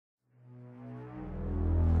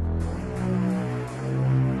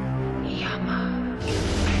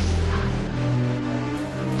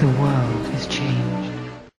The world is changed.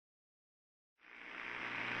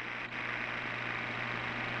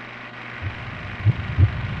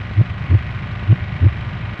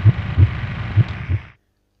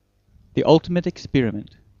 The Ultimate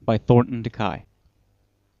Experiment by Thornton DeKy.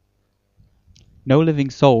 No living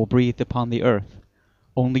soul breathed upon the earth,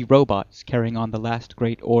 only robots carrying on the last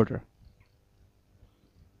great order.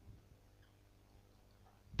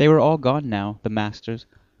 They were all gone now, the masters,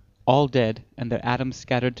 all dead and their atoms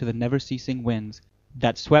scattered to the never-ceasing winds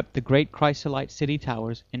that swept the great chrysolite city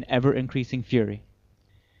towers in ever-increasing fury.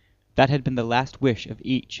 That had been the last wish of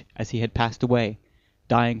each as he had passed away,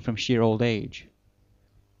 dying from sheer old age.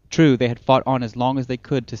 True, they had fought on as long as they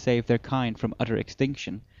could to save their kind from utter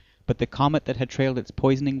extinction, but the comet that had trailed its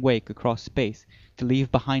poisoning wake across space to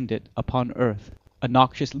leave behind it, upon Earth, a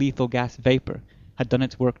noxious lethal gas vapor, had done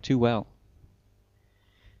its work too well.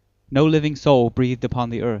 No living soul breathed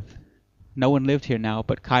upon the earth. No one lived here now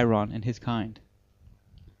but Chiron and his kind.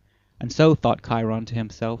 And so, thought Chiron to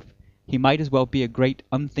himself, he might as well be a great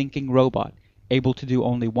unthinking robot, able to do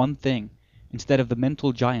only one thing, instead of the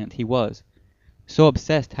mental giant he was. So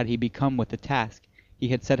obsessed had he become with the task he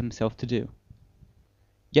had set himself to do.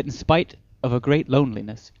 Yet in spite of a great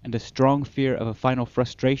loneliness and a strong fear of a final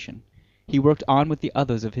frustration, he worked on with the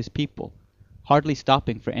others of his people, hardly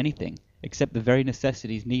stopping for anything except the very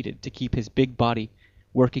necessities needed to keep his big body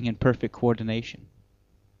working in perfect coordination.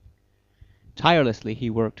 Tirelessly he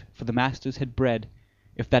worked, for the masters had bred,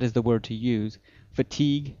 if that is the word to use,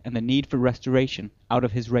 fatigue and the need for restoration out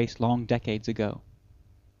of his race long decades ago.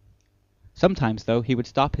 Sometimes, though, he would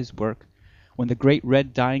stop his work when the great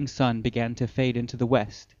red dying sun began to fade into the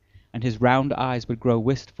west, and his round eyes would grow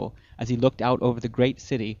wistful as he looked out over the great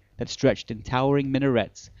city that stretched in towering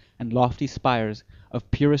minarets and lofty spires of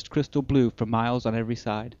purest crystal blue for miles on every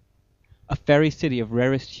side. A fairy city of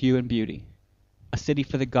rarest hue and beauty. A city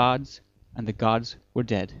for the gods, and the gods were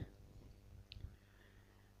dead.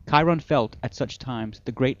 Chiron felt at such times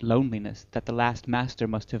the great loneliness that the last master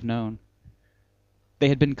must have known. They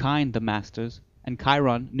had been kind, the masters, and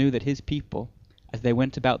Chiron knew that his people, as they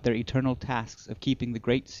went about their eternal tasks of keeping the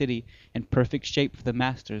great city in perfect shape for the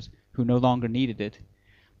masters who no longer needed it,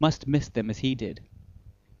 must miss them as he did.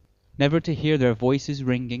 Never to hear their voices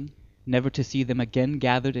ringing, never to see them again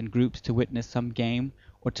gathered in groups to witness some game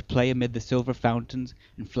or to play amid the silver fountains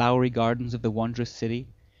and flowery gardens of the wondrous city,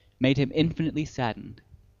 made him infinitely saddened.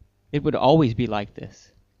 It would always be like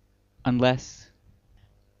this, unless...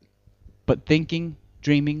 But thinking,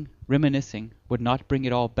 dreaming, reminiscing would not bring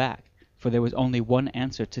it all back, for there was only one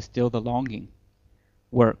answer to still the longing: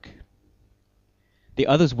 work. The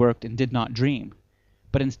others worked and did not dream,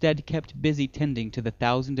 but instead kept busy tending to the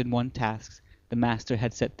 1,001 tasks the master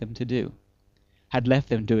had set them to do, had left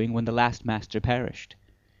them doing when the last master perished.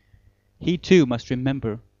 He too must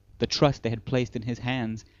remember the trust they had placed in his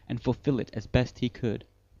hands and fulfill it as best he could.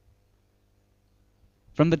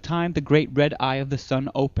 From the time the great red eye of the sun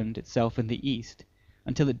opened itself in the east,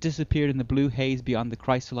 until it disappeared in the blue haze beyond the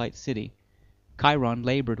chrysolite city, Chiron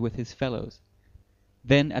labored with his fellows.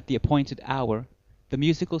 Then, at the appointed hour, the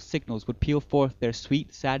musical signals would peal forth their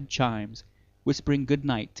sweet, sad chimes, whispering good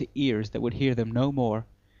night to ears that would hear them no more,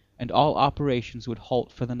 and all operations would halt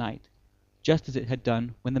for the night, just as it had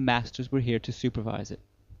done when the masters were here to supervise it.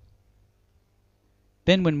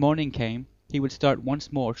 Then when morning came, he would start once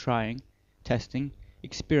more trying, testing,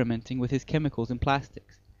 experimenting with his chemicals and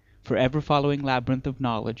plastics, forever following labyrinth of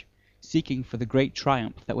knowledge, seeking for the great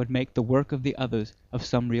triumph that would make the work of the others of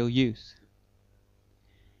some real use.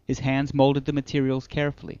 His hands molded the materials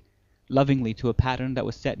carefully, lovingly to a pattern that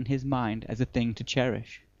was set in his mind as a thing to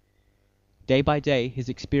cherish. Day by day his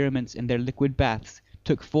experiments in their liquid baths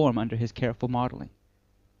took form under his careful modeling.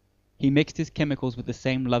 He mixed his chemicals with the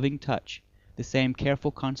same loving touch, the same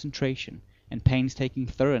careful concentration and painstaking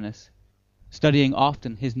thoroughness, studying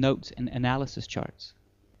often his notes and analysis charts.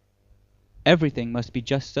 Everything must be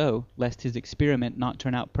just so, lest his experiment not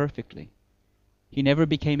turn out perfectly. He never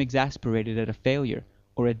became exasperated at a failure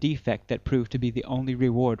or a defect that proved to be the only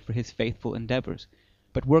reward for his faithful endeavors,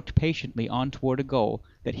 but worked patiently on toward a goal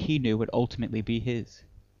that he knew would ultimately be his.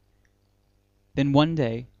 Then one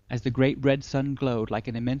day, as the great red sun glowed like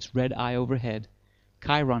an immense red eye overhead,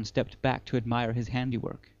 Chiron stepped back to admire his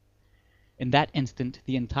handiwork. In that instant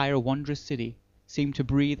the entire wondrous city seemed to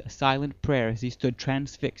breathe a silent prayer as he stood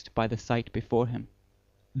transfixed by the sight before him.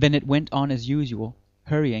 Then it went on as usual,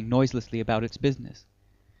 hurrying noiselessly about its business.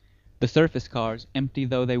 The surface cars, empty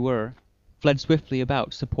though they were, fled swiftly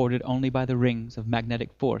about, supported only by the rings of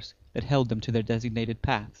magnetic force that held them to their designated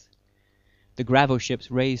paths. The gravoships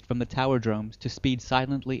raised from the tower dromes to speed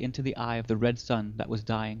silently into the eye of the red sun that was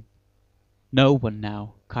dying. No one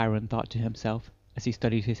now, Chiron thought to himself as he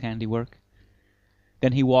studied his handiwork.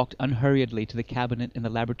 Then he walked unhurriedly to the cabinet in the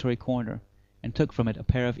laboratory corner and took from it a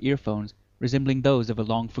pair of earphones resembling those of a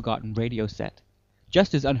long-forgotten radio set.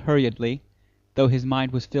 Just as unhurriedly, though his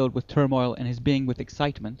mind was filled with turmoil and his being with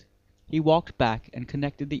excitement, he walked back and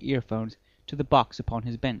connected the earphones to the box upon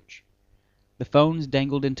his bench. The phones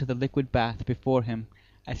dangled into the liquid bath before him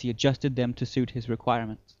as he adjusted them to suit his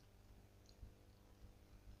requirements.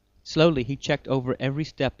 Slowly he checked over every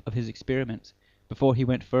step of his experiments before he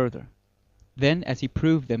went further. Then, as he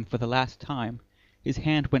proved them for the last time, his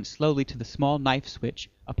hand went slowly to the small knife switch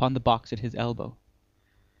upon the box at his elbow.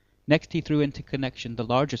 Next he threw into connection the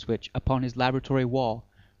larger switch upon his laboratory wall,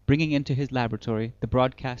 bringing into his laboratory the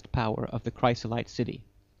broadcast power of the chrysolite city.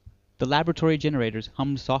 The laboratory generators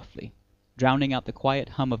hummed softly, drowning out the quiet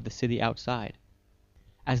hum of the city outside.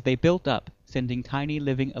 As they built up, sending tiny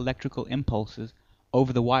living electrical impulses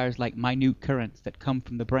over the wires like minute currents that come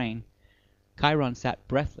from the brain, Chiron sat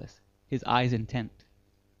breathless, his eyes intent.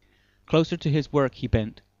 Closer to his work he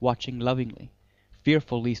bent, watching lovingly,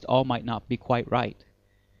 fearful lest all might not be quite right.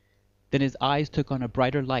 Then his eyes took on a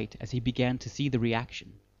brighter light as he began to see the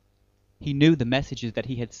reaction. He knew the messages that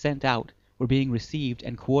he had sent out were being received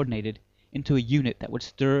and coordinated into a unit that would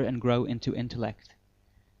stir and grow into intellect.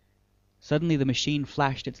 Suddenly the machine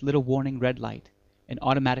flashed its little warning red light and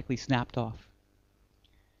automatically snapped off.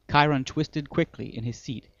 Chiron twisted quickly in his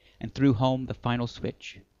seat and threw home the final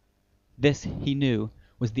switch. This, he knew,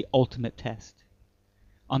 was the ultimate test.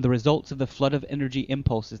 On the results of the flood of energy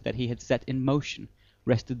impulses that he had set in motion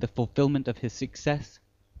rested the fulfillment of his success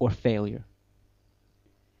or failure.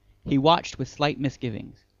 He watched with slight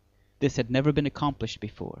misgivings. This had never been accomplished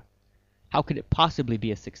before. How could it possibly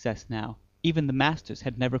be a success now? Even the masters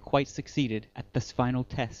had never quite succeeded at this final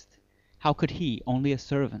test. How could he, only a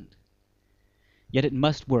servant? Yet it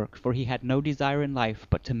must work, for he had no desire in life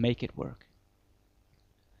but to make it work.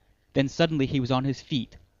 Then suddenly he was on his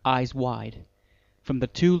feet, eyes wide. From the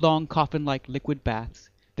two long coffin-like liquid baths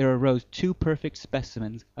there arose two perfect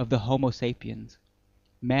specimens of the Homo sapiens.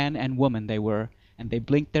 Man and woman they were, and they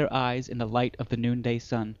blinked their eyes in the light of the noonday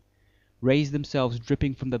sun, raised themselves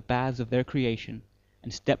dripping from the baths of their creation,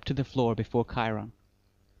 and stepped to the floor before Chiron.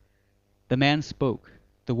 The man spoke,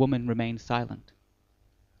 the woman remained silent.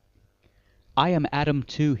 "I am Adam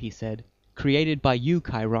too," he said, "created by you,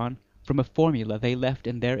 Chiron, from a formula they left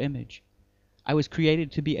in their image. I was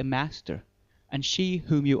created to be a master, and she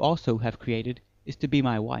whom you also have created is to be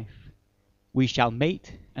my wife. We shall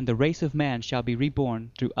mate, and the race of man shall be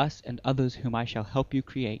reborn through us and others whom I shall help you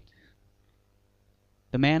create."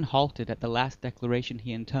 The man halted at the last declaration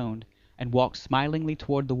he intoned, and walked smilingly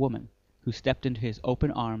toward the woman, who stepped into his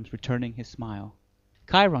open arms, returning his smile.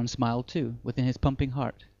 Chiron smiled too, within his pumping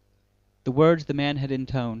heart. The words the man had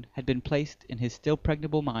intoned had been placed in his still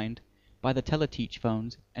pregnable mind by the teleteach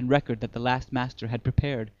phones and record that the last master had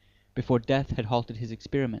prepared before death had halted his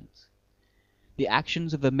experiments. The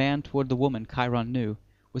actions of the man toward the woman, Chiron knew,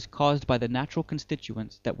 was caused by the natural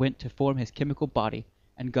constituents that went to form his chemical body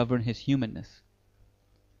and govern his humanness.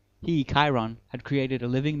 He, Chiron, had created a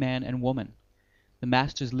living man and woman. The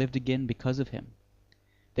masters lived again because of him.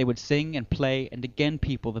 They would sing and play and again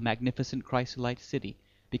people the magnificent chrysolite city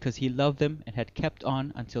because he loved them and had kept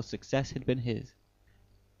on until success had been his.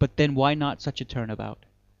 But then why not such a turnabout?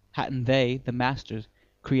 Hadn't they, the masters,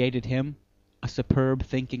 created him, a superb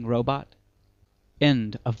thinking robot?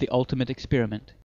 End of the ultimate experiment.